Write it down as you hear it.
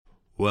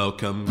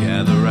Welcome,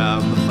 gather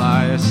round the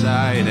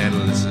fireside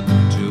and listen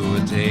to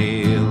a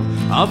tale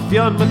of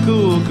Fionn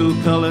McCool,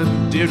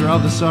 Cullen, Deirdre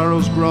of the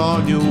Sorrows,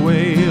 Grainne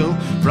Wail.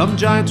 From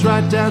giants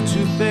right down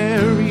to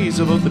fairies,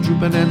 of both the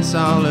drooping and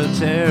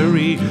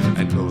solitary,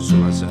 and those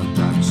who are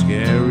sometimes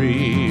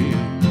scary.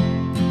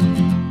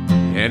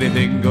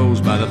 Anything goes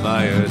by the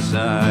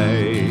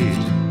fireside.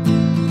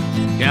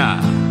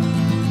 Yeah.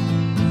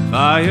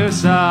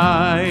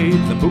 Fireside,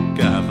 the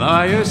Puka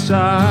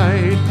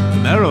fireside, the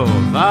Merrow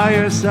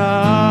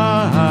fireside.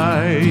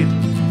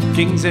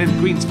 Kings and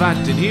queens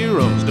fighting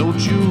heroes,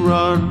 don't you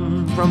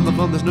run from the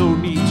fun, there's no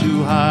need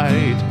to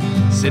hide.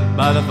 Sit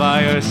by the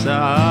fireside.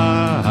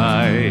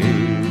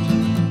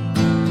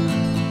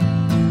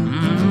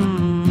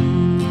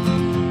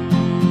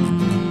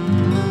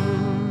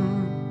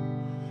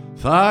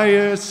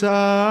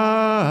 Fireside.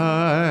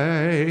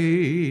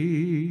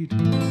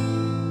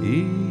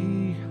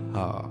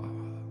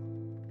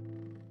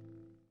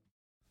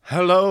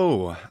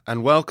 Hello,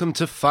 and welcome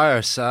to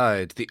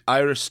Fireside, the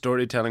Irish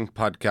storytelling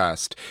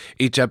podcast.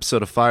 Each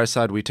episode of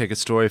Fireside, we take a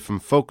story from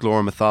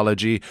folklore,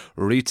 mythology,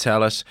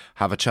 retell it,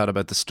 have a chat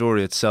about the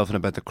story itself and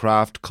about the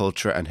craft,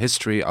 culture, and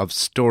history of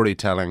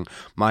storytelling.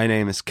 My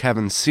name is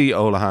Kevin C.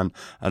 Olahan,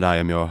 and I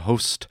am your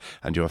host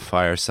and your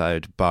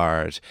Fireside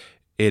Bard.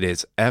 It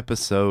is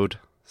episode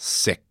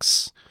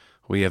 6.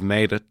 We have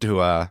made it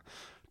to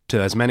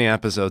as many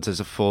episodes as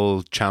a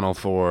full Channel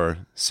 4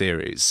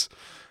 series,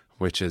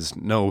 which is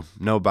no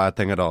bad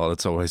thing at all.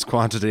 It's always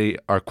quality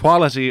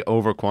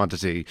over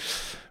quantity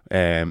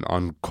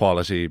on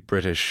quality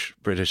British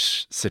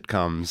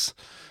sitcoms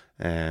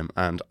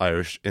and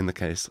Irish in the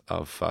case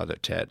of Father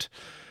Ted.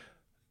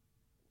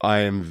 I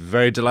am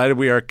very delighted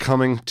we are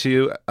coming to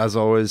you, as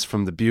always,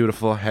 from the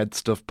beautiful Head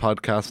Stuff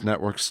Podcast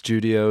Network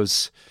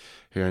studios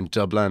here in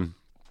Dublin.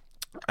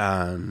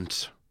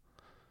 And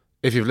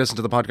if you've listened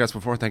to the podcast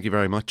before, thank you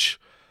very much.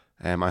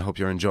 I hope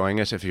you're enjoying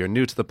it. If you're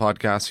new to the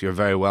podcast, you're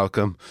very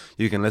welcome.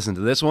 You can listen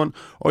to this one,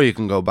 or you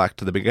can go back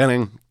to the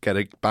beginning, get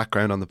a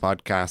background on the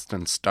podcast,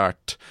 and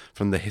start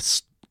from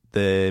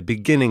the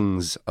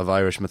beginnings of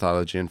Irish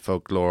mythology and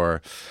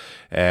folklore.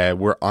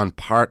 We're on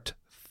part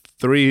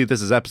 3.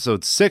 This is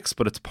episode 6,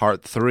 but it's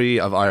part 3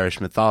 of Irish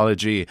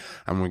mythology,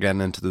 and we're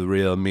getting into the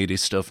real meaty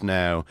stuff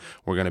now.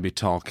 We're going to be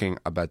talking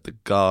about the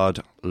god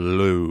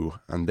Lugh,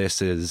 and there's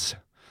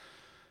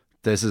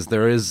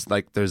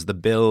the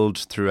build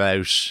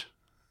throughout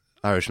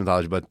Irish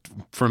mythology, but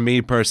for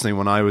me personally,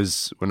 when I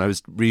was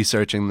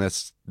researching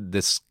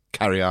this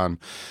carry on,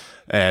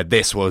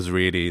 this was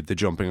really the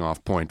jumping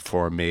off point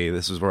for me.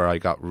 This is where I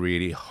got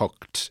really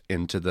hooked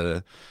into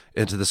the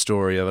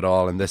story of it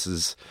all, and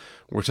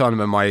we're talking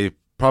about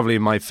probably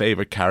my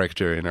favourite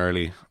character in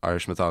early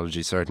Irish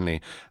mythology, certainly,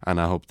 and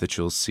I hope that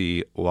you'll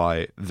see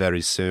why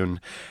very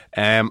soon.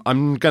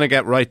 I'm gonna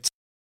get right.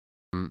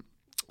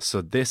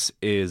 So this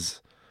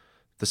is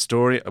the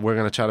story. We're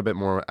going to chat a bit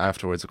more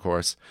afterwards, of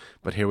course,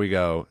 but here we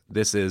go.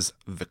 This is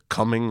The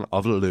Coming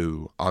of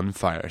Lugh on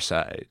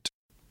Fireside.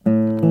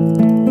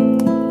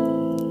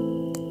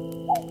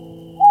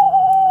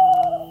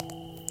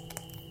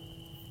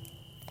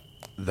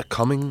 The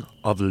Coming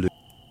of Lugh.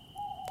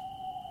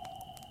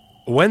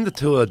 When the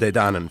Tuatha Dé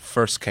Danann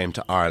first came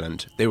to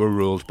Ireland, they were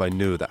ruled by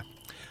Nuada.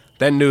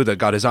 Then Nuada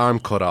got his arm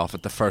cut off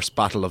at the first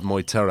battle of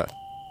Moytura.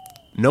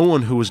 No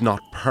one who was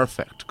not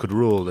perfect could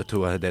rule the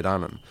Tuatha Dé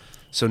Danann,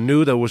 so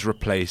Nuada was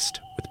replaced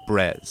with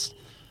Bres.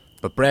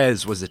 But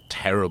Bres was a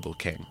terrible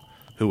king,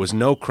 who was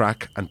no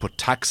crack and put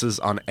taxes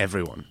on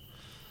everyone.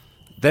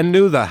 Then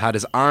Nuada had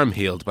his arm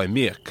healed by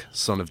Miach,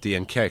 son of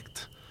Dian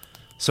Cecht.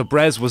 So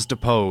Bres was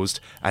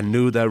deposed and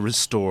Nuada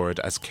restored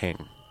as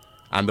king,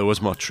 and there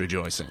was much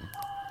rejoicing.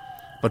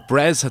 But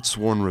Bres had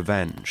sworn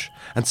revenge,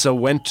 and so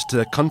went to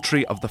the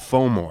country of the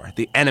Fomor,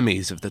 the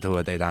enemies of the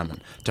Tuatha Dé Danann,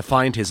 to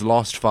find his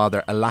lost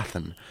father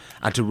Elathan,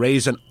 and to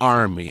raise an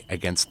army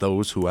against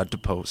those who had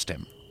deposed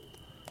him.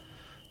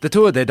 The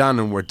Tuatha Dé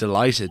Danann were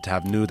delighted to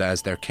have Nuada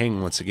as their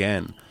king once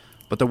again,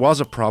 but there was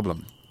a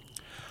problem.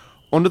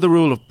 Under the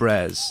rule of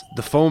Bres,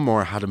 the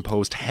Fomor had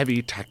imposed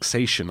heavy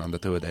taxation on the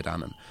Tuatha Dé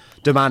Danann,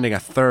 demanding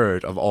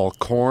 1/3 of all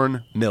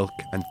corn, milk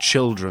and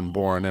children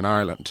born in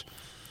Ireland.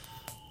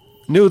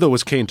 Nuada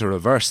was keen to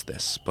reverse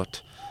this,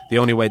 but the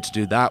only way to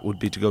do that would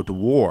be to go to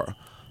war,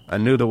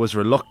 and Nuada was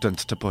reluctant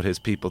to put his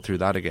people through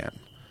that again.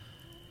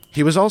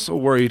 He was also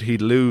worried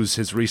he'd lose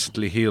his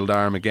recently healed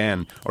arm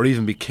again, or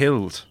even be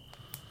killed.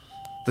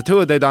 The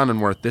Tuatha Dé Danann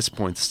were at this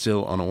point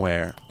still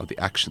unaware of the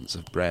actions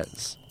of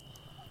Bres.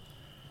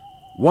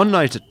 One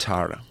night at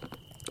Tara,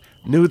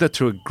 Nuada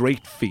threw a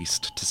great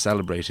feast to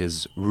celebrate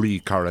his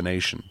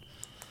re-coronation.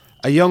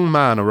 A young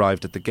man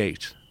arrived at the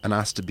gate and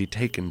asked to be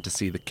taken to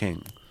see the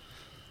king.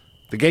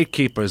 The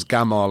gatekeepers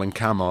Gamal and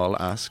Camal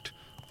asked,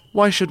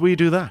 "Why should we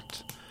do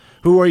that?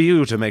 Who are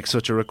you to make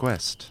such a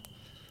request?"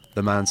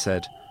 The man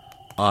said,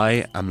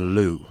 "I am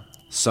Lugh,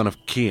 son of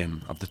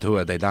Cian of the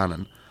Tuatha Dé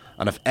Danann,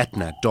 and of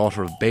Etna,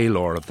 daughter of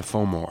Baelor of the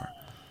Fomor.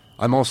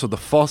 I'm also the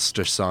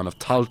foster son of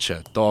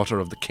Talcha, daughter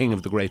of the king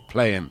of the Great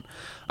Plain,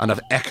 and of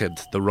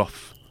Echad the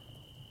Rough."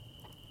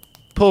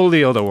 "Pull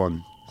the other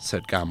one,"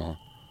 said Gamal.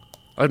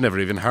 I've never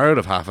even heard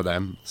of half of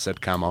them,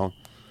 said Camel.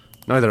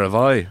 Neither have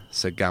I,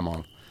 said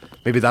Gamal.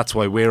 Maybe that's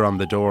why we're on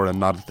the door and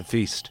not at the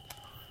feast.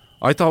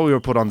 I thought we were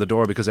put on the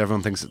door because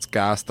everyone thinks it's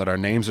gas that our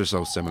names are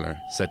so similar,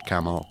 said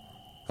Camel.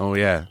 Oh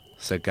yeah,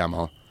 said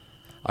Gamal.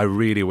 I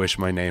really wish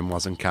my name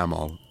wasn't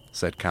Camel,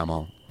 said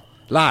Camel.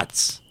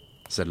 Lads,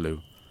 said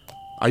Lugh,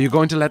 are you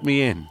going to let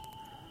me in?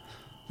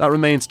 That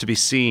remains to be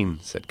seen,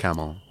 said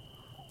Camel.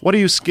 What are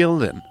you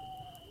skilled in?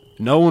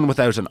 No one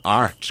without an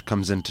art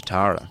comes into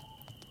Tara.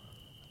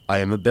 I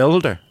am a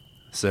builder,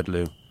 said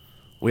Lugh.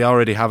 We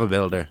already have a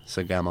builder,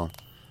 said Gamal.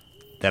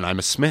 Then I'm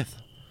a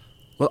smith.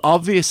 Well,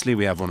 obviously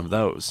we have one of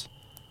those.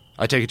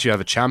 I take it you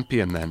have a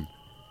champion, then.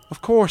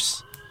 Of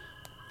course.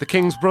 The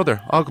king's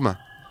brother, Ogma.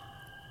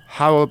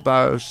 How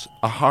about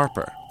a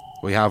harper?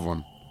 We have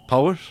one.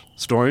 Poet?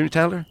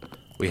 Storyteller?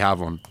 We have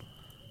one.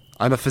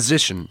 I'm a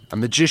physician, a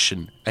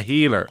magician, a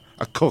healer,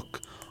 a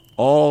cook.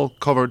 All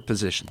covered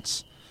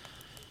positions.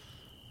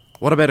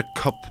 What about a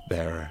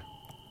cup-bearer?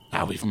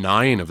 Now we've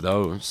 9 of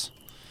those.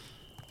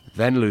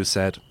 Then Lugh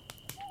said,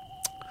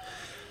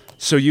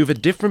 so you've a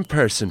different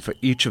person for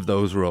each of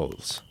those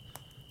roles.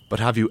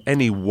 But have you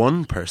any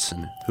one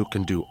person who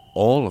can do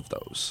all of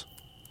those?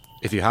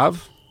 If you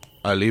have,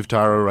 I'll leave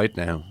Tara right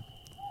now.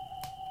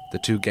 The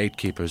 2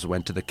 gatekeepers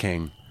went to the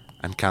king,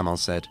 and Camel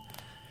said,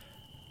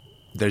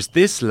 there's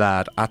this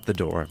lad at the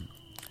door.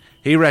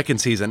 He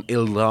reckons he's an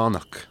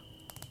Ildánach,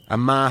 a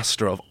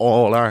master of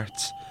all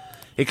arts.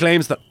 He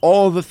claims that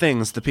all the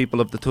things the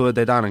people of the Tuatha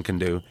Dé Danann can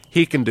do,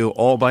 he can do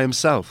all by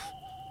himself.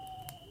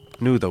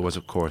 Nuada was,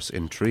 of course,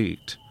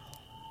 intrigued.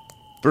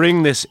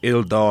 Bring this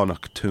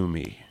Ildánach to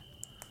me.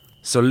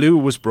 So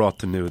Lugh was brought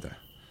to Nuada.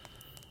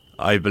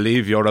 I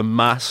believe you're a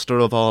master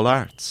of all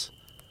arts.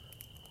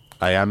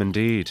 I am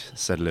indeed,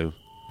 said Lugh.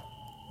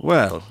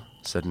 Well,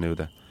 said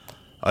Nuada,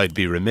 I'd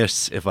be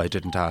remiss if I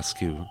didn't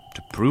ask you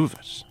to prove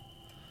it.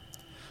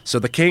 So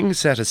the king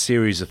set a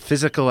series of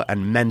physical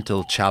and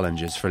mental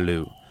challenges for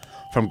Lugh,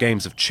 from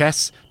games of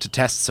chess to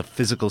tests of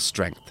physical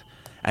strength.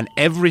 And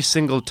every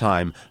single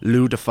time,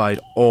 Lugh defied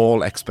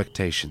all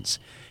expectations.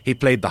 He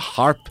played the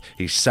harp,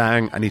 he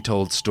sang, and he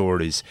told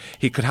stories.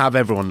 He could have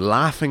everyone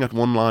laughing at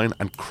one line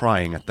and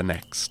crying at the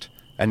next.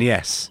 And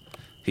yes,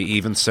 he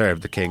even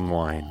served the king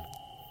wine.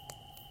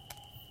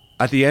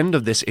 At the end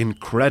of this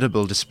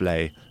incredible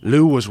display,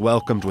 Lugh was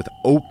welcomed with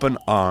open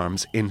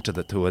arms into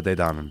the Tuatha Dé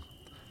Danann.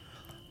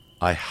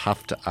 I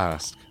have to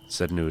ask,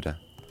 said Nuada,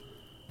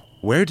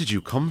 where did you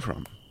come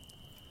from?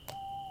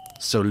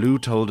 So Lugh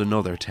told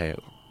another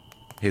tale,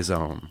 his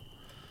own.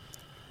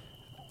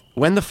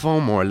 When the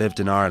Fomor lived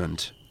in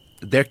Ireland,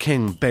 their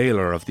king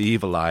Baelor of the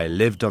Evil Eye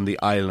lived on the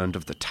island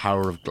of the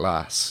Tower of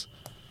Glass.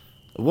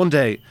 One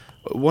day,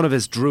 one of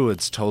his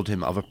druids told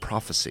him of a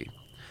prophecy,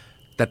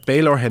 that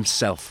Baelor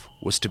himself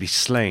was to be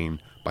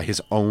slain by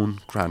his own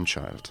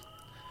grandchild.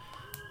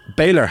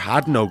 Baelor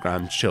had no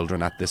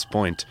grandchildren at this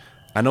point,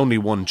 and only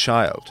one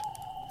child,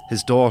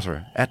 his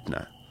daughter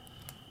Etna.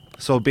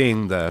 So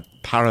being the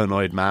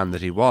paranoid man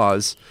that he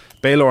was,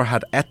 Baelor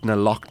had Etna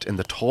locked in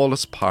the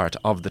tallest part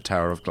of the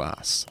Tower of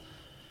Glass.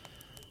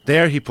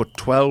 There he put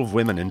 12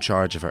 women in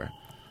charge of her,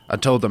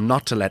 and told them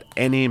not to let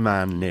any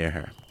man near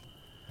her.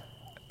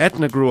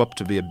 Etna grew up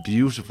to be a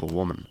beautiful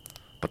woman,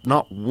 but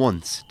not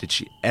once did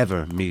she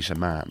ever meet a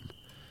man.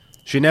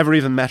 She never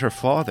even met her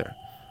father,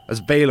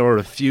 as Baelor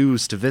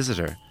refused to visit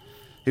her.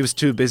 He was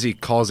too busy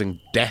causing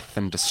death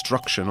and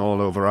destruction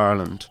all over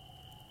Ireland.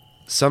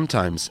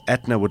 Sometimes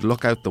Etna would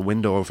look out the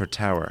window of her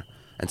tower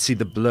and see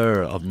the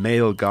blur of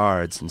male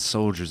guards and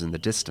soldiers in the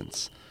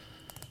distance.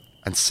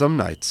 And some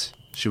nights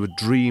she would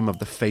dream of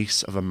the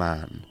face of a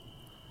man.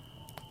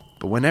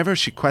 But whenever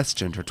she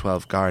questioned her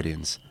 12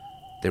 guardians,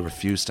 they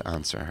refused to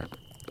answer her.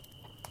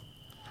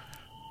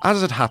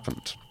 As it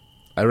happened,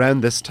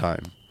 around this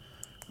time,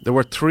 there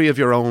were 3 of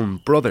your own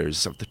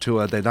brothers of the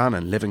Tuatha Dé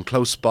Danann living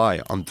close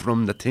by on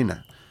Drum na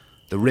Tina,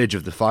 the Ridge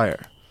of the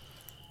Fire.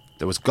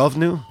 There was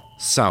Govnu,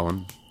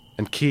 Samhain,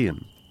 and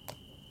Cian.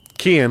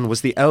 Cian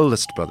was the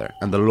eldest brother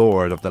and the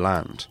lord of the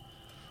land.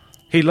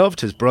 He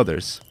loved his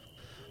brothers,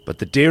 but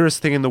the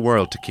dearest thing in the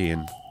world to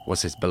Cian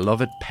was his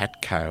beloved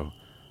pet cow,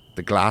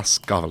 the Glass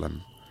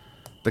Goblin.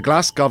 The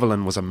Glass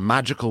Goblin was a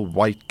magical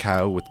white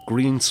cow with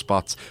green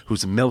spots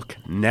whose milk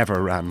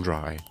never ran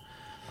dry.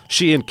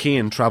 She and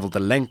Cian travelled the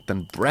length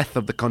and breadth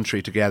of the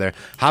country together,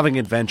 having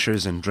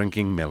adventures and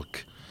drinking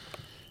milk.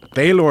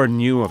 Baelor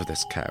knew of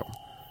this cow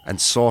and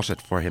sought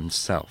it for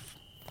himself.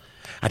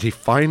 And he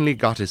finally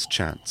got his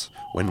chance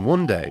when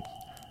one day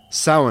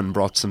Samhain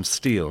brought some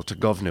steel to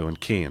Govnu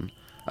and Cian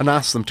and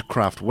asked them to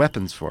craft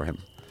weapons for him.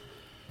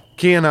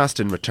 Cian asked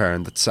in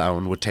return that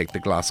Samhain would take the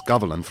Glass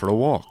Goblin for a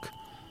walk,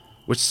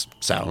 which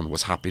Samhain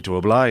was happy to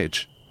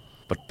oblige.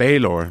 But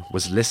Baelor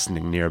was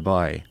listening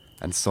nearby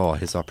and saw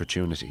his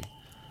opportunity.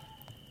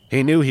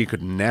 He knew he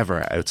could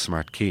never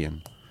outsmart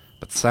Cian,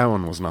 but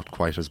Samhain was not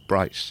quite as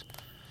bright.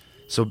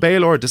 So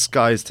Baelor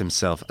disguised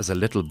himself as a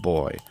little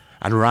boy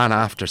and ran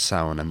after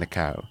Samhain and the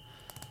cow.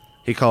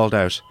 He called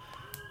out,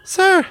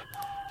 "Sir,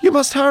 you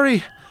must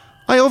hurry.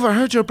 I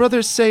overheard your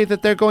brothers say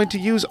that they're going to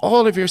use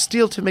all of your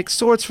steel to make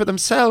swords for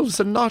themselves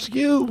and not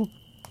you."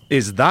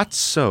 "Is that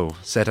so?"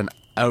 said an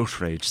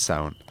outraged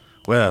Samhain.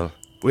 "Well,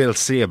 we'll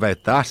see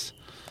about that.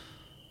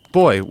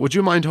 Boy, would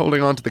you mind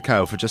holding on to the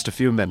cow for just a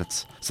few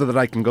minutes so that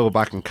I can go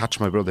back and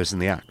catch my brothers in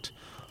the act?"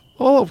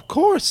 "Oh, of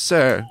course,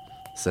 sir,"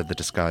 said the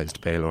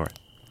disguised Baelor.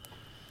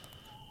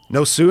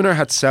 No sooner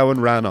had Samhain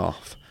ran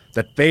off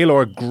that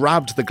Baelor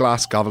grabbed the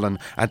glass goblin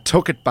and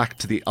took it back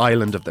to the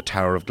island of the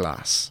Tower of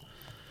Glass.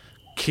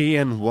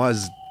 Cian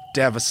was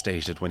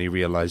devastated when he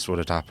realised what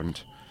had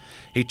happened.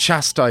 He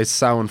chastised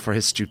Samhain for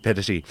his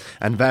stupidity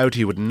and vowed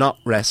he would not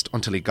rest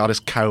until he got his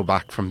cow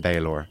back from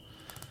Baelor.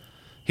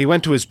 He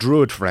went to his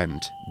druid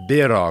friend,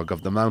 Birog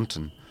of the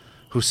Mountain,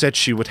 who said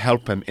she would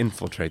help him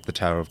infiltrate the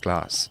Tower of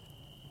Glass.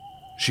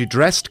 She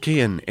dressed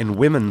Cian in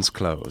women's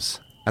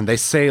clothes, and they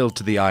sailed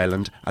to the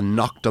island and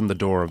knocked on the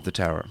door of the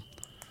tower.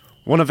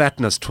 One of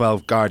Etna's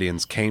 12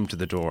 guardians came to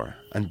the door,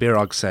 and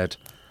Birog said,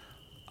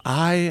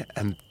 "I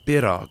am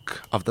Birog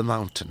of the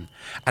Mountain,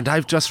 and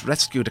I've just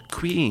rescued a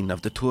queen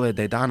of the Tuatha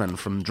Dé Danann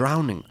from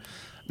drowning.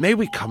 May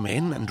we come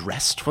in and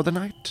rest for the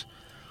night?"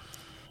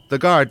 The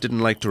guard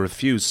didn't like to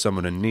refuse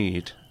someone in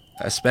need,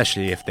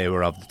 especially if they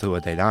were of the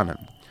Tuatha Dé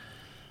Danann.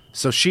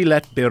 So she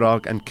let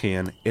Birog and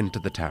Cian into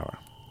the tower.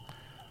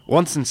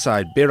 Once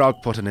inside,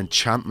 Birog put an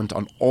enchantment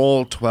on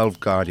all 12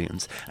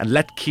 guardians and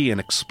let Cian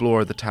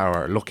explore the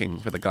tower looking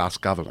for the glass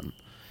goblin.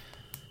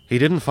 He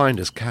didn't find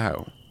his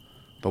cow,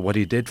 but what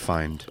he did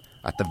find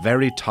at the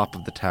very top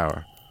of the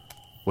tower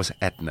was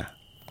Etna.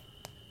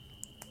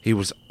 He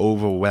was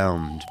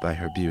overwhelmed by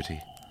her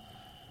beauty.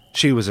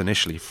 She was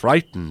initially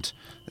frightened,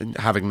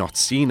 having not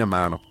seen a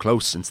man up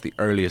close since the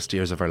earliest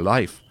years of her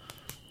life.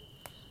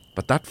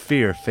 But that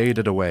fear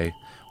faded away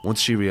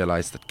once she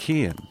realised that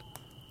Cian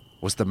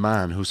was the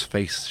man whose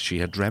face she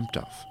had dreamt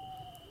of.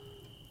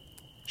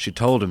 She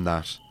told him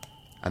that,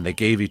 and they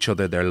gave each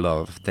other their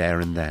love there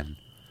and then.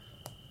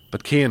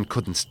 But Cian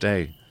couldn't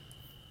stay.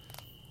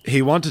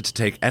 He wanted to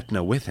take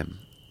Etna with him,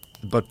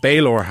 but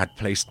Baelor had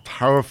placed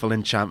powerful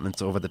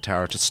enchantments over the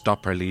tower to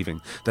stop her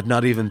leaving that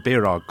not even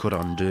Birog could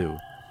undo.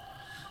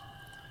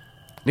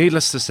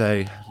 Needless to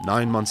say,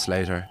 9 months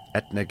later,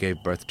 Etna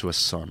gave birth to a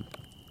son.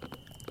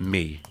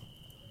 Me.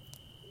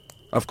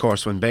 Of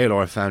course, when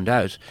Baelor found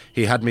out,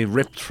 he had me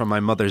ripped from my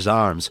mother's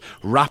arms,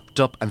 wrapped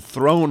up and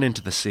thrown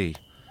into the sea.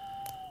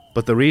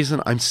 But the reason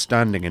I'm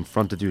standing in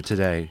front of you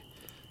today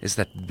is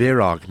that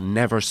Birog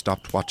never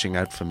stopped watching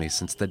out for me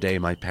since the day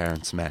my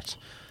parents met.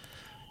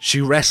 She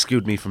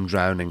rescued me from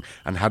drowning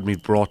and had me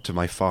brought to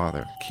my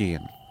father,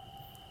 Cian.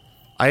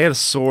 I had a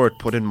sword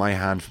put in my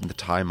hand from the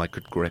time I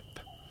could grip.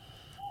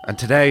 And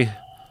today,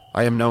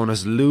 I am known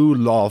as Lugh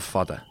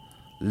Lawfada,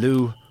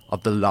 Lugh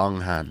of the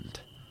Long Hand.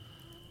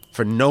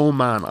 For no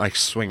man I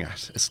swing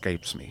at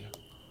escapes me.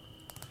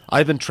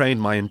 I've been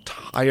trained my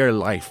entire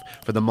life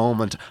for the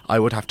moment I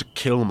would have to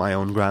kill my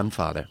own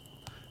grandfather,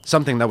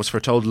 something that was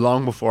foretold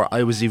long before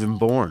I was even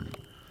born.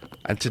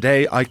 And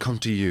today I come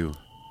to you,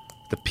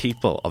 the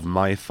people of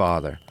my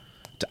father,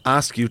 to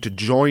ask you to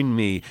join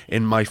me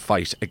in my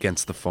fight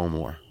against the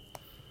Fomor.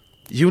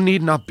 You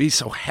need not be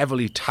so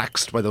heavily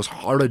taxed by those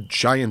horrid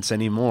giants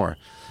anymore.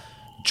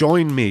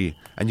 Join me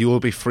and you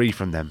will be free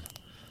from them.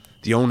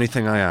 The only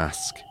thing I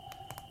ask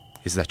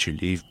is that you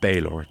leave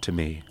Baelor to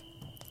me."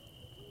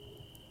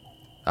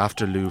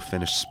 After Lugh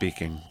finished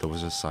speaking, there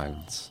was a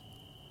silence.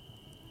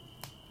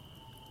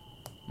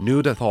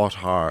 Nuda thought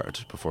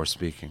hard before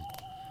speaking.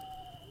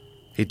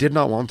 He did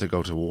not want to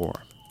go to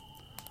war,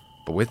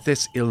 but with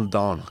this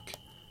Ildánach,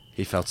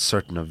 he felt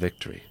certain of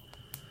victory,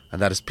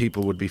 and that his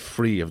people would be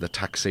free of the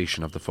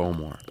taxation of the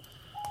Fomor.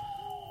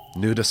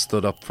 Nuda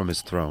stood up from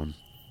his throne.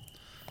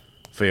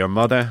 "For your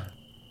mother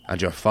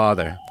and your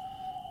father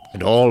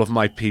and all of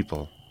my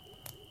people,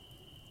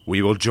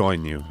 we will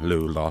join you,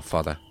 Lugh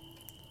Lawfada."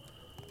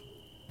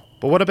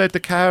 "But what about the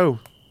cow?"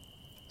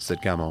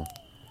 said Camel.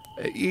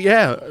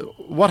 "Yeah,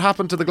 what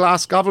happened to the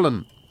glass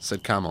goblin?"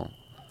 said Camel.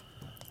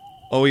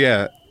 "Oh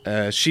yeah,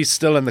 she's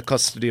still in the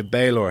custody of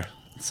Baelor,"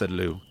 said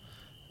Lugh.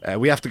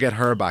 "We have to get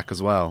her back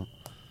as well."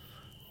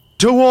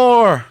 "To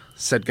war!"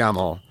 said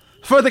Gamel.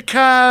 "For the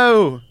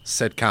cow!"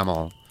 said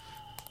Camel.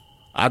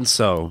 And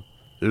so,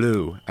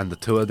 Lugh and the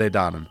Tuatha Dé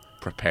Danann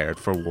prepared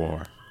for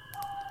war.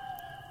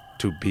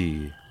 To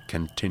be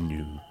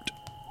continued.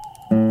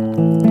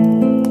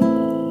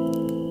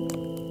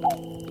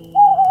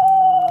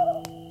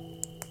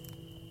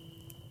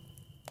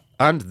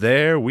 And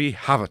there we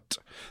have it.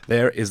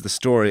 There is the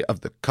story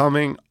of the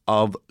coming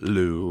of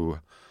Lugh.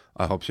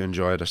 I hope you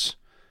enjoyed it.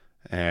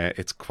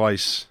 It's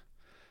quite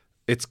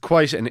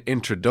an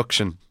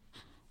introduction.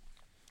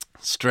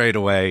 Straight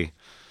away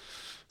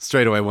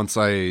once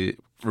I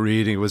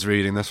was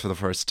reading this for the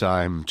first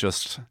time,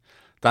 just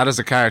that is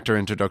a character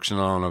introduction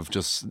on of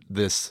just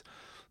this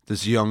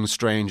young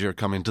stranger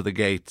coming to the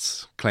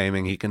gates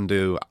claiming he can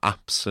do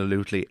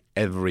absolutely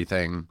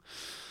everything.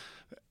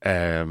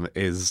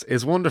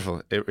 Is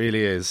wonderful. It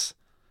really is.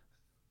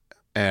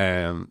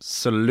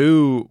 So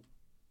Lugh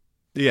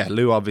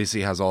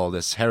obviously has all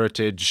this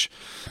heritage.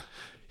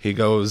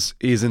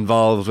 He's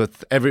involved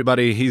with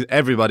everybody.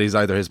 Everybody's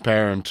either his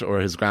parent or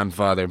his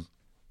grandfather,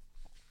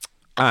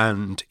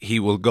 and he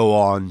will go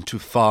on to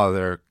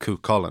father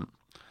Cuchulainn,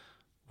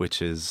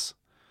 which is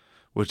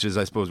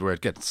I suppose where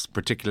it gets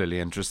particularly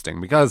interesting,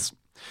 because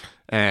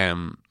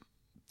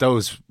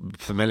those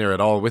familiar at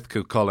all with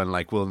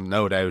Cuchulainn will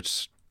no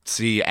doubt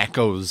see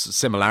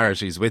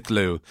similarities with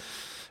Lugh,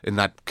 in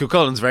that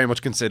Cuchulainn's very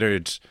much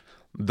considered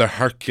the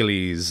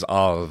Hercules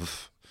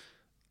of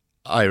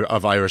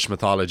Irish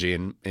mythology,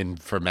 in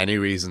for many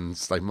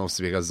reasons,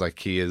 mostly because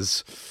he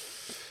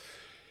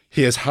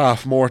is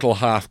half mortal,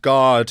 half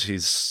god.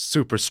 He's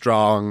super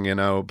strong,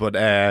 but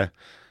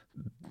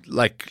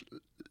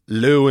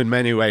Lugh in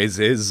many ways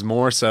is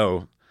more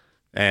so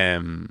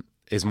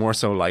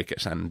like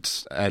it,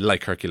 and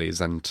like Hercules,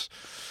 and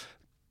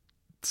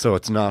so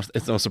it's no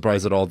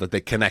surprise at all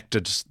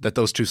that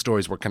those two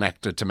stories were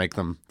connected to make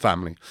them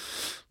family.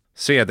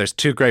 So yeah, there's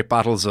two great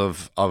battles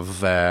of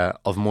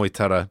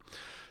Moytura.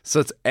 So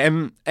it's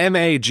Maghtui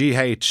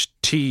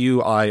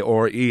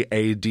or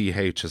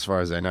Eadh, as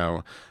far as I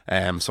know.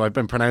 So I've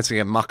been pronouncing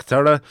it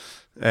Mochtura,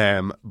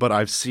 but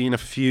I've seen a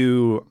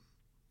few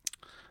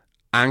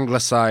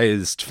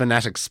anglicised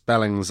phonetic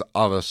spellings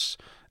of it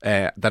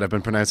that have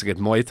been pronouncing it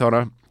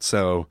Moytura.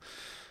 So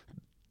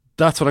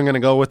that's what I'm going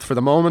to go with for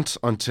the moment,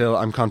 until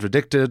I'm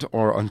contradicted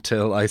or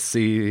until I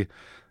see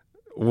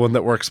one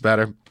that works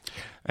better.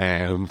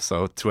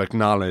 So to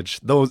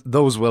acknowledge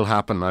those will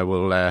happen. I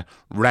will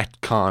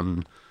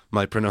retcon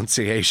my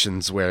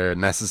pronunciations where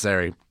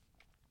necessary.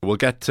 We'll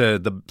get to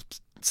the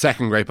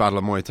second great battle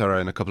of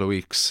Moytura in a couple of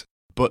weeks,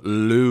 but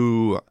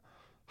Lugh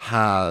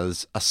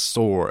has a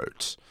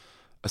sword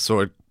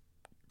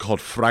called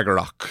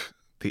Fragarach,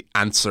 the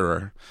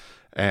Answerer,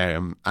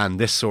 and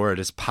this sword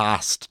is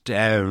passed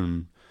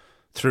down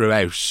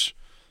throughout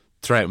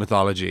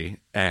mythology,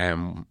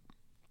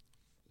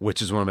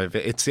 which is one of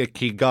it.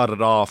 He got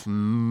it off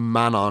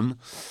Manon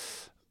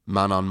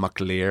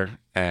MacLear,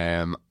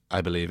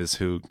 I believe, is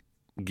who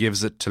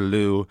gives it to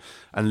Lugh,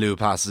 and Lugh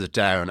passes it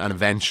down, and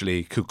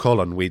eventually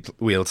Cuchulainn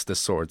wields this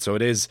sword. So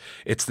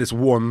it's this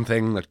one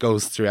thing that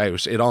goes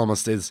throughout. It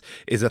almost is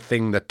a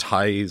thing that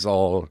ties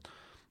all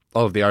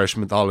of the Irish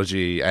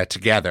mythology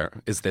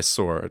together, is this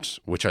sword,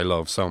 which I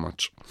love so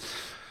much.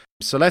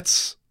 So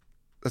let's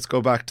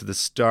go back to the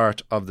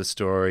start of the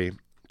story,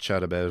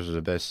 chat about it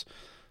a bit.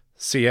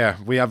 So yeah,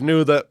 we have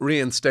Nuada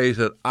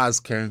reinstated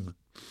as king,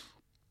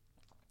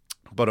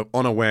 but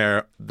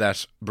unaware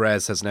that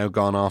Brez has now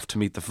gone off to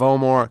meet the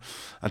Fomor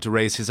and to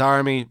raise his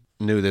army.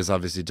 Nuada is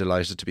obviously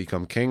delighted to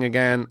become king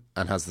again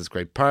and has this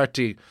great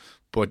party.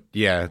 But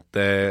yeah,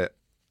 the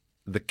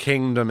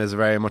kingdom is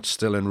very much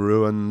still in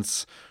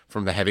ruins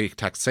from the heavy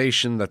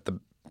taxation that the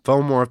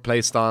Fomor have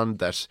placed on,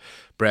 that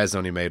Brez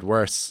only made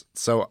worse.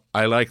 So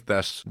I like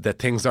that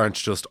things aren't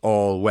just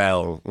all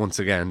well once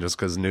again, just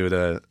because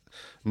Nuada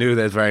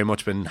has very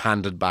much been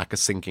handed back a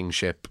sinking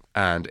ship,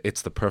 and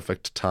it's the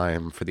perfect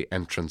time for the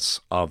entrance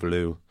of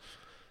Lugh.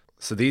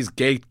 So these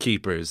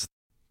gatekeepers,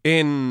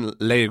 in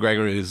Lady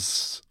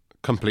Gregory's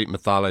complete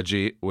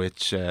mythology,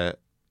 which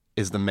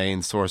is the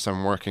main source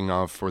I'm working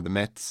off for the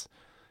myths,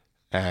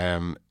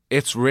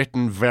 it's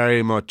written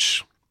very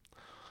much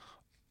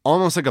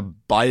almost like a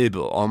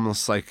Bible,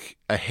 almost like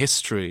a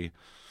history,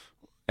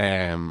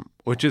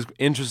 which is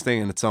interesting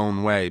in its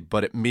own way,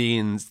 but it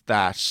means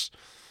that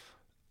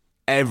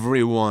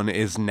everyone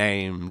is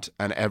named,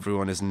 and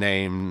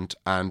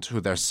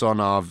who their son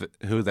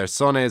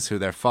is, who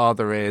their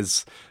father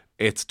is.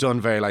 It's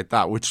done very like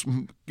that, which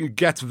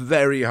gets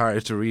very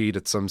hard to read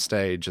at some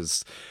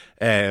stages.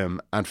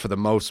 And for the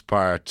most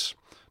part,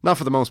 not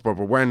for the most part,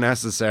 but where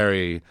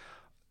necessary,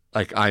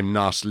 I'm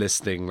not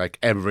listing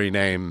every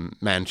name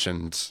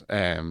mentioned,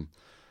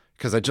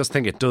 because I just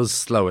think it does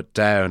slow it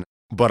down.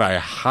 But I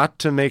had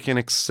to make an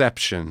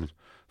exception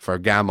for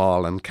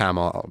Gamal and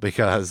Camal,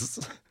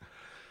 because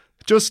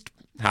just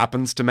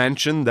happens to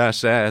mention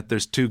that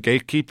there's two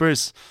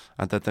gatekeepers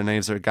and that their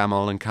names are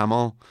Gamal and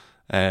Camal.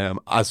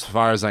 As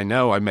far as I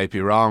know, I may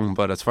be wrong,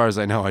 but as far as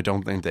I know, I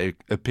don't think they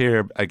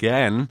appear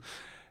again.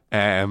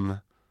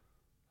 But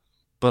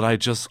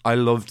I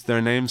loved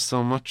their names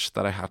so much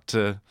that I had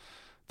to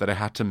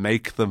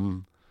make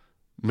them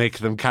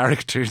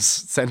characters,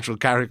 central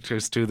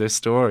characters to this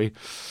story.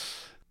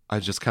 I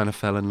just kind of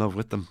fell in love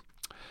with them.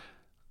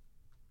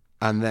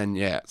 And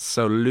then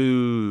so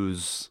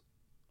Lugh's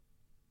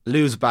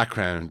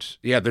background.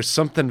 Yeah, there's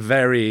something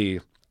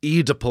very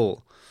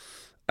Oedipal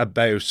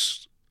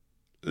about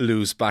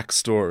Lugh's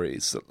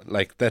backstories,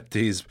 that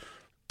he's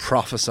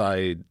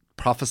prophesied,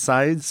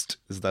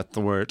 is that the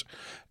word,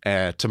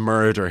 to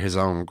murder his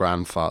own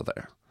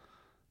grandfather,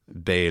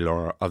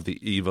 Baelor of the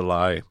Evil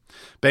Eye.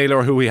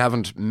 Baelor, who we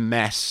haven't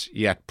met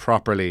yet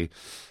properly.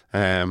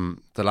 The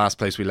last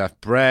place we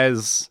left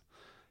Brez,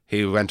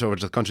 he went over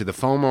to the country of the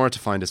Fomor to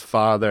find his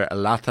father,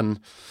 Elathan.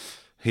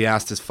 He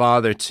asked his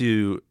father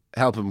to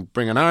help him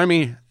bring an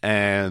army,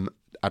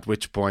 at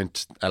which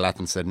point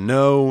Elathan said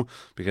no,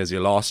 because you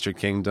lost your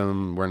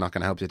kingdom, we're not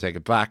going to help you take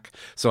it back.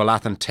 So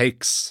Elathan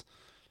takes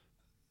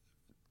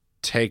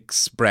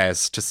takes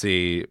Brez to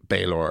see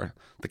Baelor,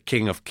 the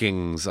King of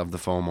Kings of the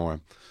Fomor.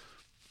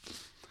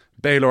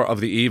 Baelor of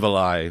the Evil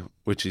Eye,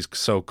 which is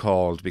so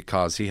called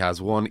because he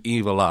has one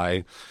evil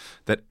eye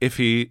that if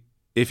you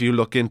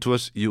look into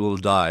it, you will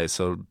die.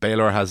 So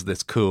Baelor has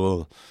this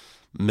cool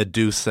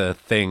Medusa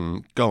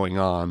thing going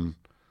on,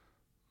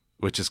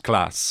 which is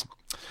class.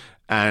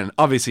 And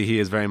obviously he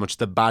is very much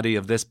the baddie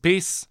of this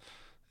piece.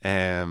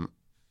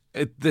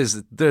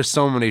 There's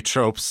so many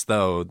tropes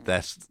though,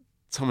 that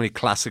so many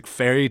classic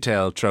fairy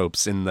tale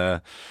tropes in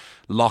the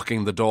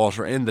locking the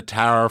daughter in the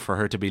tower for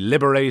her to be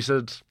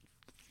liberated.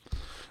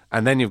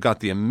 And then you've got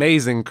the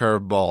amazing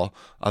curveball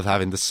of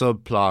having the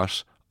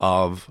subplot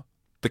of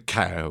the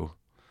cow.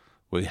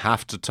 We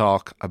have to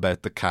talk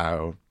about the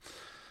cow.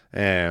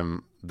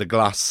 The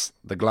glass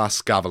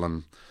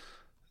gavelin.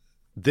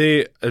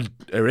 The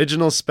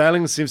original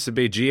spelling seems to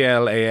be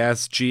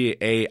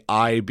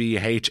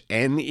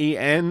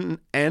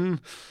GLASGAIBHNENN,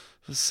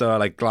 so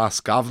like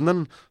glass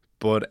gavelin,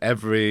 but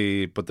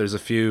there's a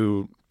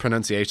few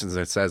pronunciations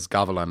that says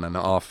gavelin, and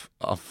off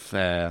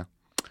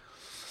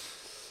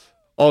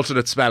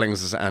alternate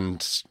spellings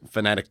and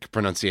phonetic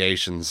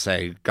pronunciations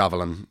say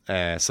gavelin.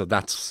 So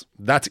that's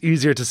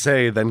easier to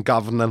say than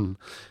gavelin.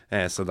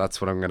 So that's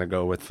what I'm going to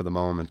go with for the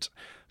moment.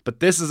 But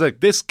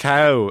this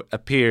cow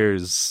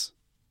appears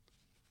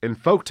in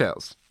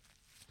folktales,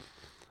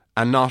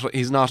 and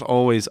he's not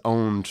always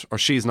owned, or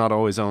she's not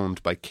always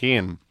owned by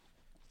Cian.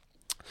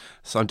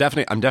 So I'm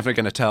definitely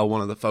going to tell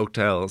one of the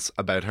folktales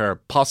about her,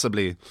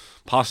 possibly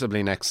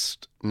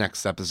next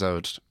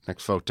episode,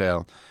 next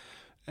folktale,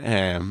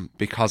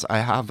 because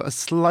I have a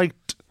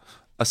slight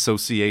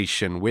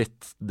association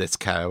with this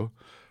cow,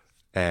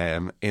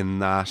 in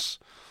that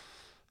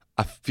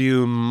a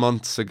few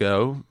months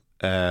ago,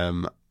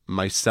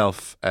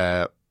 myself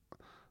and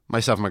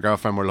my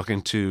girlfriend were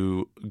looking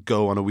to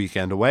go on a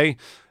weekend away,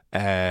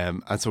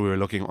 and so we were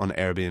looking on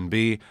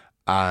Airbnb,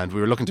 and we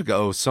were looking to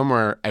go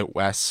somewhere out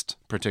west,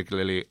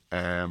 particularly.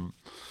 So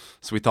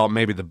we thought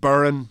maybe the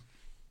Burren,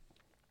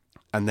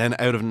 and then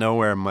out of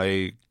nowhere,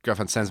 my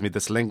girlfriend sends me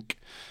this link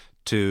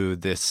to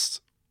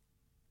this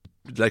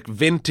like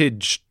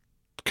vintage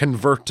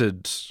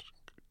converted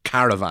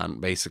caravan,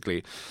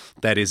 basically,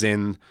 that is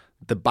in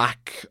the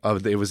back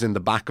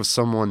of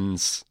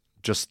someone's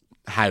just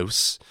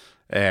house,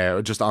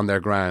 just on their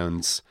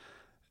grounds,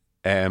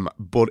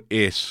 but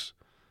it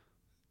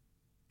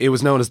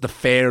was known as the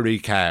Fairy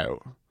Cow.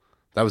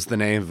 That was the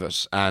name of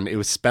it, and it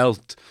was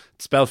spelled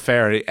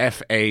fairy,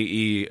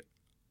 FAEI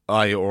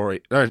or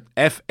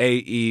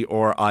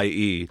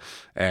IE,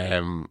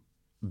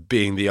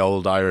 being the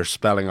old Irish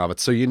spelling of it.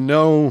 So you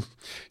know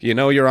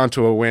you're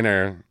onto a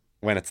winner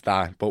when it's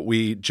that. But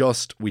we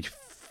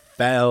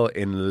fell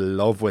in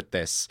love with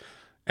this.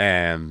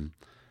 So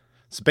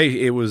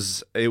basically it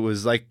was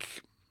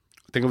like,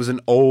 I think it was an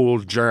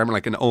old German,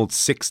 like an old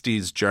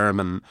 60s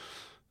German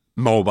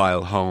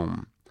mobile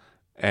home,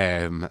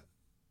 that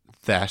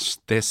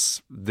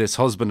this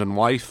husband and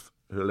wife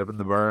who live in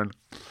the Burren,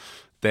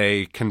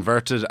 they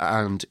converted,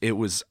 and it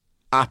was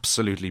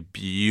absolutely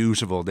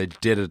beautiful. They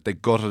did it, they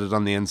gutted it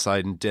on the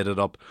inside and did it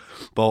up.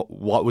 But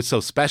what was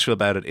so special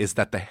about it is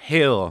that the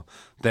hill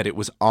that it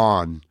was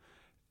on,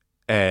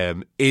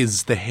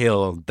 is the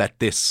hill that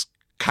this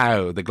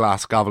cow, the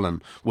glass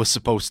goblin, was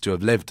supposed to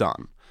have lived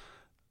on,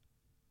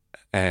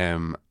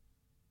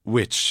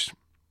 which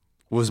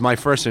was my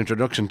first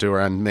introduction to her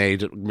and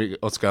made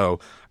us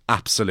go,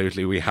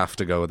 absolutely, we have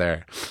to go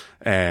there.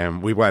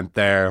 We went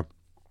there,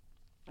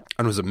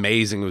 and it was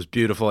amazing. It was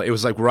beautiful. It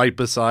was like right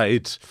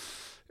beside,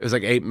 it was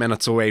like 8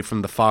 minutes away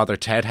from the Father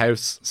Ted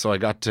house, so I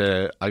got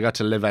to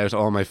live out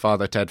all my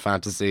Father Ted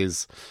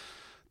fantasies.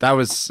 That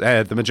was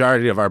the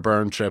majority of our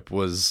Burn trip,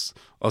 was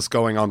us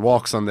going on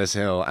walks on this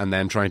hill and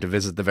then trying to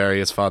visit the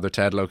various Father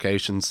Ted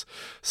locations.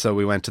 So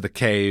we went to the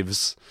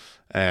caves,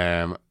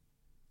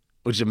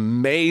 which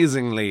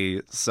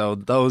amazingly, so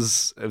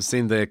those, I've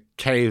seen the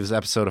caves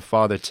episode of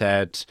Father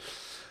Ted.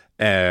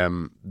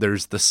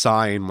 There's the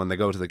sign when they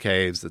go to the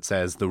caves that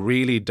says, the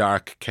really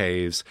dark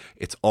caves,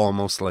 it's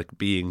almost like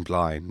being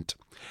blind.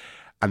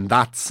 And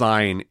that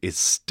sign is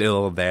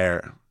still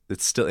there.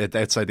 It's still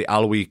outside the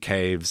Alwee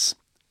caves,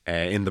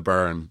 in the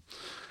Burn.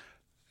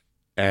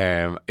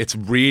 It's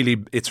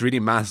really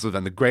massive,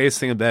 and the greatest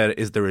thing about it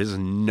is there is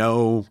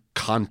no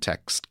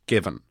context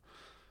given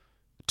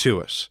to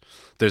it.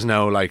 There's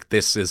no like,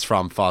 this is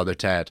from Father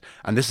Ted,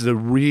 and this is a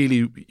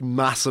really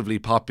massively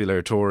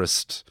popular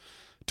tourist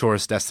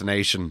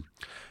destination,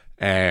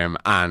 and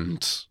I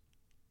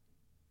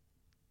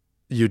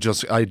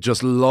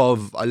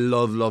love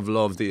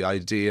the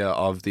idea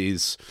of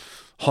these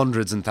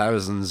hundreds and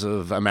thousands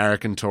of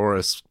American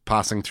tourists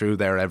passing through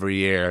there every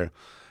year,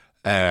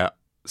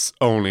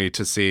 only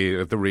to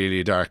see the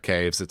really dark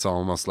caves. It's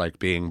almost like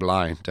being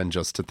blind, and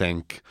just to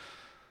think,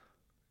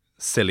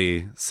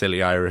 silly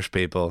Irish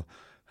people.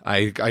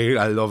 I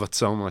love it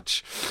so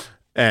much.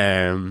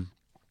 But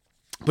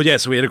yeah,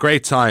 so we had a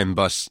great time.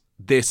 But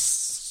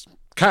this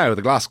cow,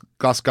 the glass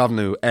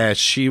goblin,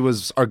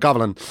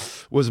 goblin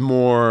was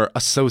more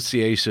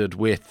associated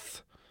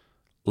with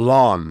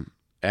Lon,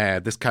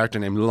 this character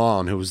named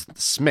Lon, who was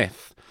the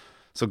smith.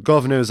 So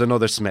Governor is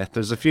another smith.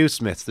 There's a few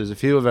smiths. There's a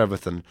few of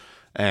everything.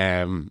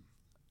 And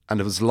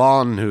it was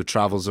Lon who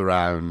travels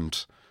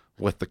around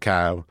with the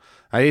cow.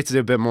 I need to do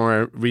a bit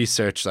more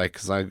research, like,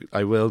 because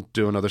I will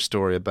do another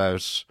story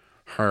about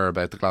her,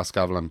 about the Glass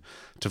Goblin,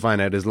 to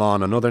find out is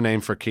Lon another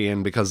name for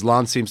Cian, because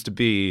Lon seems to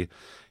be,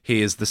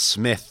 he is the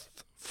smith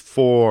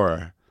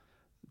for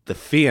the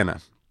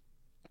Fianna.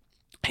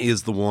 He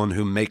is the one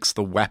who makes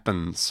the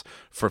weapons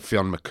for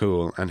Fionn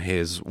McCool and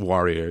his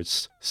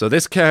warriors. So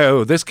this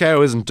cow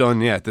isn't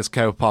done yet. This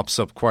cow pops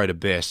up quite a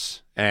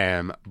bit.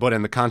 But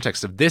in the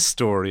context of this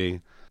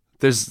story,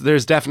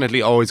 there's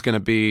definitely always going to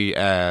be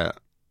the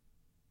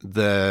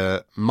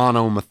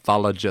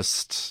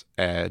monomythologist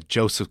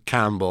Joseph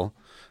Campbell,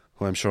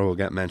 who I'm sure will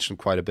get mentioned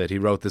quite a bit. He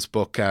wrote this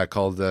book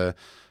called the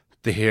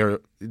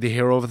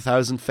Hero of a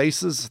Thousand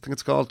Faces, I think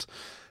it's called.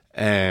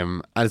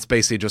 And it's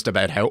basically just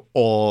about how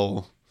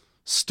all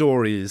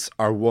stories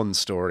are one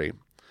story.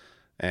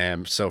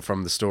 So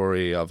from the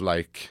story of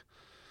like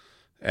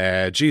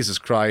Jesus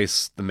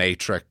Christ, The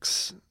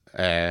Matrix,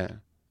 I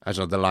don't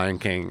know, The Lion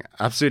King,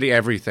 absolutely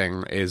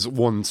everything is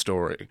one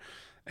story.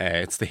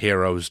 It's the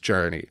hero's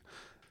journey.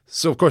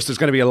 So, of course, there's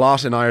going to be a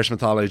lot in Irish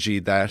mythology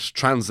that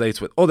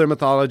translates with other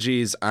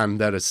mythologies and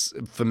that is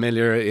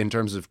familiar in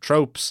terms of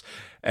tropes.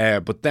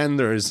 But then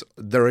there is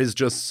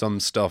just some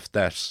stuff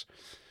that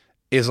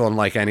is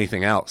unlike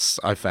anything else,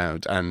 I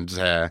found.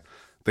 And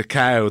the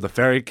cow, the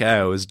fairy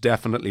cow, is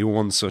definitely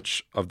one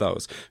such of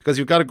those. Because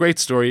you've got a great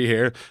story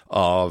here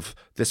of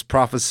this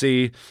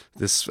prophecy,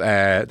 this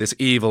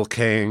evil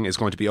king is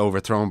going to be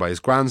overthrown by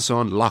his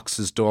grandson, locks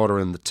his daughter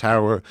in the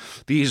tower.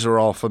 These are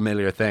all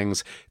familiar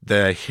things.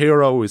 The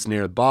hero is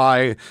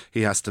nearby.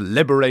 He has to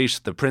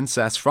liberate the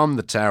princess from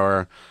the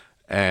tower.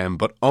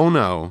 But oh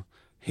no,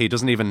 he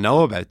doesn't even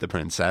know about the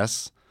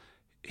princess.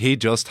 He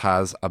just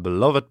has a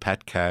beloved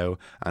pet cow,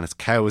 and his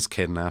cow is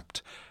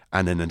kidnapped.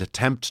 And in an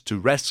attempt to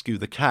rescue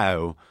the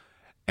cow,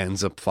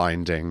 ends up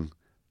finding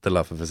the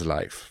love of his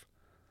life.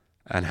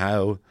 And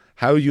how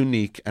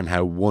unique and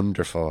how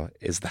wonderful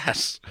is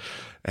that?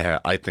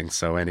 I think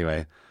so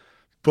anyway.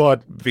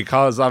 But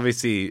because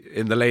obviously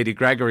in the Lady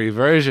Gregory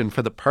version,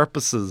 for the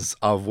purposes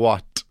of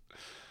what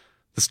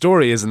the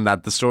story isn't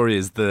that the story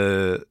is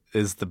the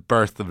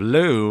birth of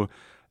Lugh,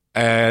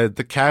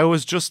 the cow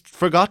is just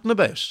forgotten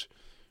about.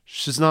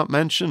 She's not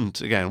mentioned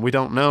again. We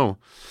don't know.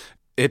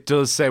 It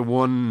does say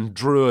one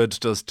druid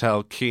does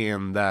tell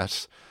Cian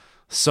that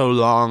so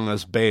long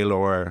as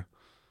Baelor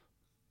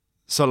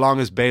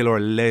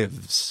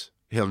lives,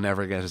 he'll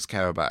never get his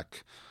cow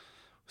back.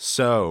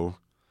 So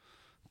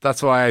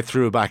that's why I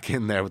threw back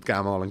in there with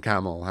Gamal and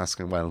Camel,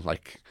 asking, well,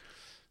 like,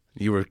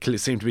 you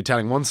seem to be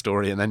telling one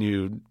story and then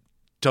you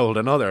told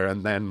another,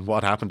 and then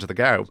what happened to the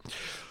cow?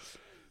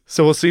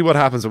 So we'll see what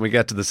happens when we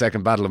get to the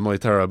second battle of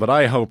Moythura, but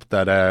I hope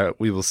that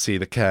we will see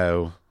the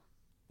cow.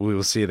 We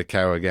will see the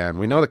cow again.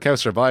 We know the cow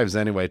survives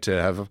anyway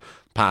to have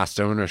past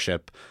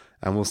ownership,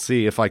 and we'll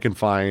see if I can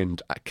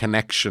find a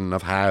connection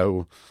of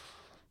how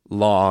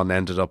Lon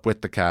ended up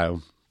with the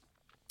cow.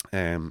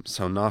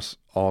 So not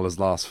all is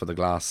lost for the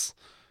glass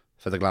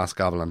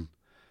goblin.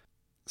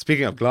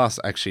 Speaking of glass,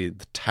 actually,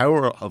 the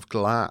Tower of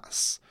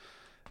Glass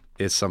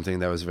is something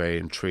that was very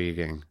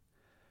intriguing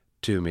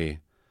to me.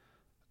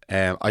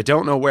 I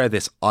don't know where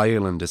this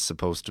island is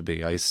supposed to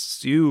be. I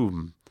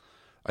assume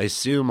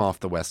off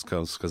the west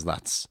coast, because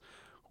that's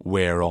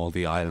where all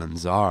the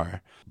islands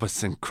are. But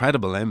it's an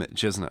incredible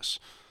image, isn't it?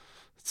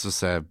 It's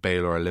just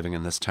Baelor living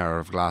in this tower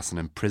of glass and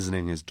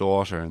imprisoning his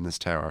daughter in this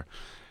tower.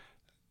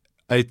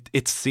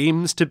 It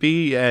seems to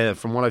be,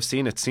 from what I've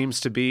seen, it seems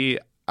to be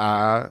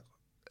a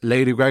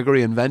Lady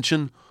Gregory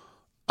invention.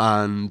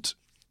 And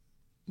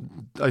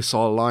I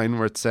saw a line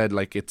where it said,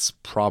 like, it's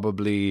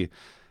probably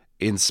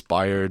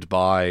inspired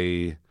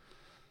by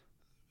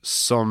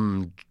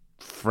some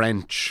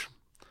French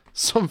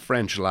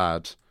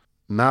lad,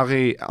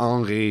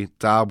 Marie-Henri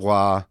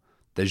Darbois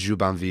de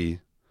Jubanville.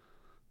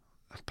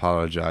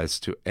 Apologise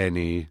to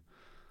any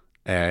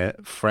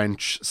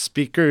French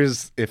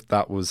speakers if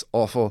that was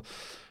awful.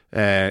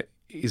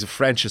 He's a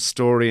French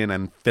historian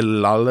and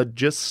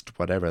philologist,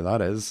 whatever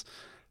that is.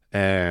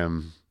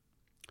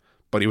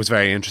 But he was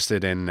very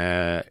interested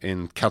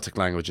in Celtic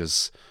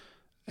languages,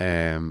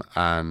 and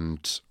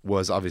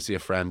was obviously a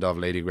friend of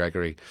Lady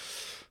Gregory.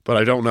 But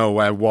I don't know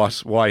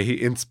why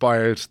he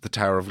inspired the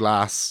Tower of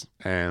Glass.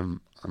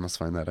 I must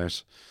find that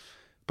out.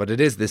 But it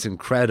is this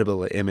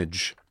incredible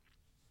image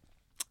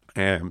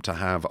to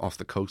have off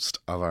the coast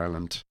of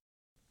Ireland.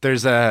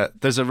 There's a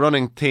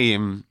running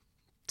theme,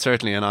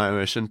 certainly in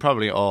Irish and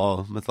probably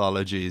all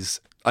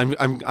mythologies.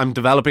 I'm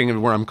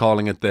developing where I'm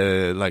calling it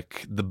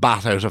the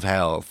bat out of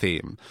hell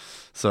theme.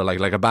 So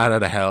like a bat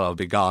out of hell, I'll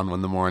be gone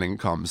when the morning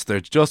comes.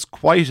 There's just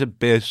quite a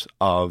bit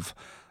of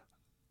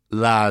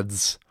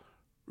lads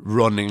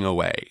running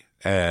away,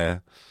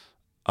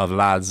 of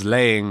lads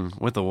laying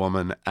with a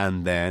woman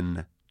and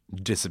then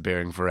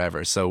disappearing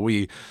forever. So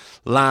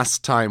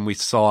last time we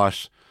saw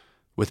it,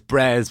 with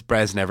Brez.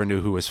 Brez never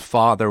knew who his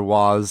father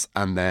was,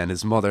 and then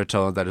his mother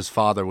told that his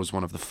father was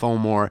one of the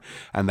Fomor,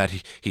 and that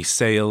he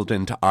sailed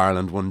into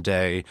Ireland one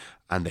day,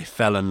 and they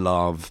fell in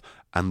love,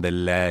 and they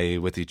lay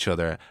with each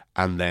other,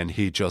 and then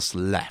he just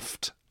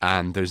left.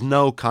 And there's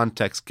no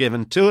context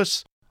given to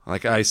it.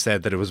 Like I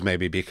said, that it was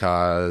maybe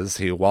because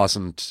he was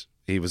one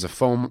of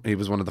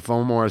the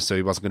Fomors, so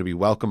he wasn't going to be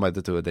welcomed by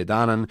the Tuatha Dé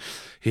Danann.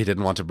 He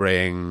didn't want to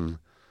bring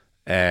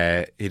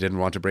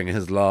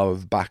his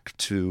love back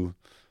to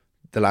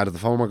the land of the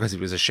Fomor because he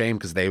was ashamed,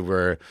 because they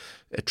were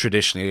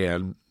traditionally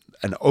an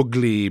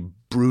ugly,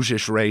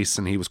 brutish race,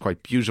 and he was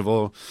quite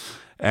beautiful.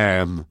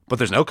 But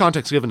there's no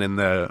context given in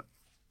the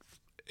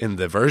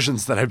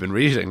versions that I've been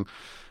reading,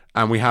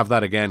 and we have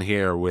that again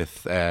here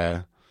with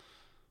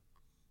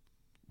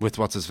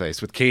what's his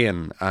face, with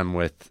Cian and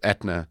with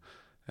Etna,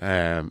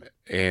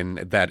 in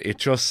that it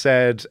just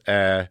said,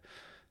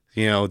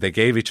 they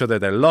gave each other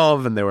their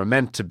love and they were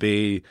meant to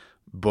be,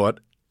 but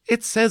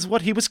it says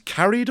what, he was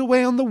carried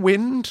away on the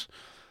wind,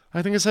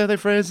 I think is how they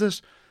phrase it.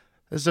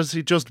 It's just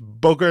he just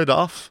buggered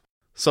off.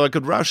 So I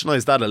could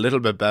rationalise that a little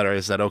bit better.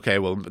 Is that, okay,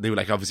 well, they were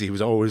like, obviously he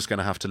was always going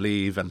to have to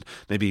leave, and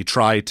maybe he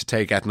tried to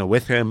take Etna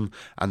with him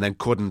and then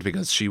couldn't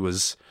because she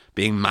was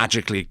being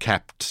magically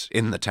kept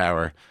in the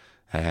tower.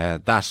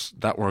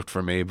 That worked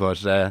for me.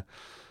 But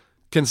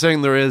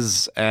considering there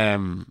is,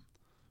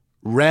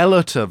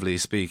 relatively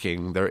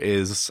speaking, there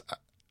is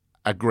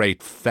a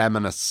great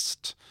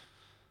feminism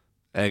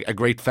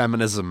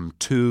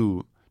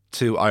to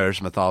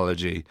Irish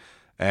mythology,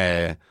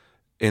 in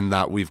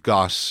that we've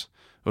got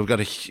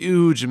a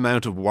huge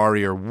amount of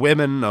warrior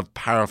women, of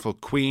powerful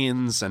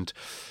queens and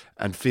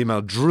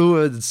female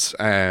druids.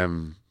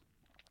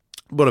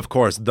 But of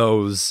course,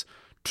 those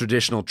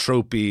traditional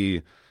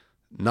tropey,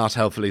 not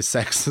helpfully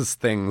sexist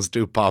things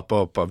do pop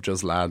up, of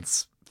just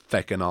lads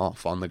fecking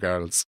off on the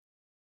girls.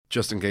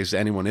 Just in case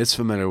anyone is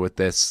familiar with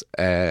this,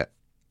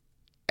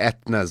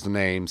 Etna's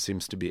name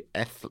seems to be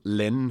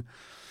Ethlyn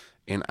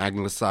in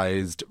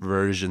anglicised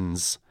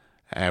versions,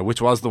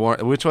 which was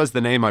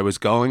the name I was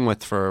going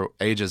with for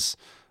ages,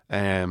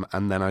 and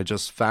then I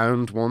just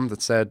found one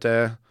that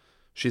said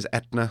she's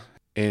Etna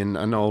in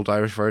an old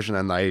Irish version,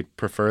 and I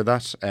prefer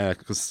that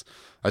because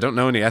I don't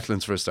know any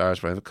Ethlyns for a start,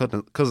 but I have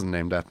a cousin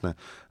named Etna,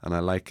 and I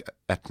like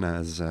Etna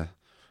as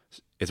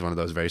it's one of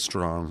those very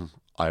strong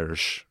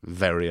Irish,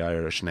 very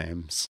Irish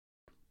names.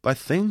 But I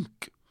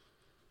think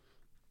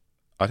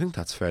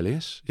that's fairly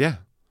it. Yeah,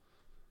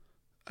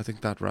 I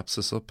think that wraps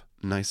us up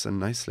nice and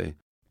nicely.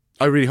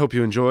 I really hope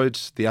you enjoyed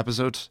the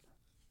episode,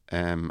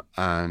 and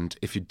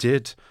if you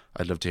did,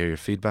 I'd love to hear your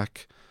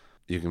feedback.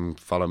 You can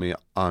follow me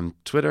on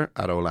Twitter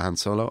at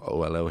OlaHanSolo,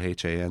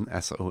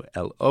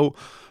 OLOHANSOLO, or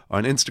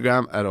on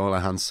Instagram at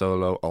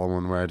OlaHanSolo, all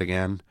one word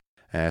again.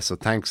 So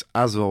thanks,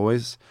 as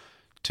always,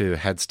 to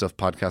Head Stuff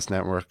Podcast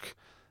Network.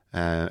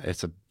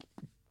 It's a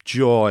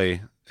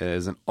joy. It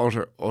is an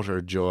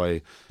utter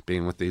joy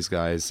being with these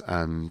guys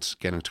and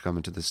getting to come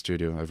into the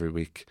studio every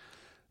week.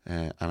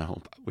 And I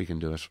hope we can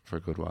do it for a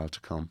good while to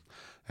come.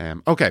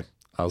 Okay,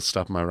 I'll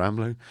stop my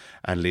rambling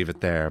and leave it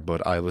there.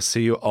 But I will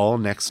see you all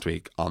next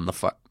week on the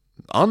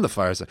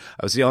fireside.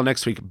 I will see you all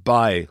next week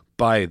by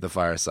the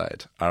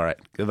fireside. All right,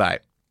 goodbye.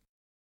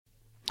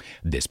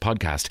 This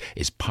podcast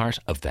is part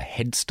of the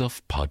Head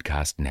Stuff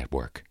Podcast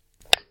Network.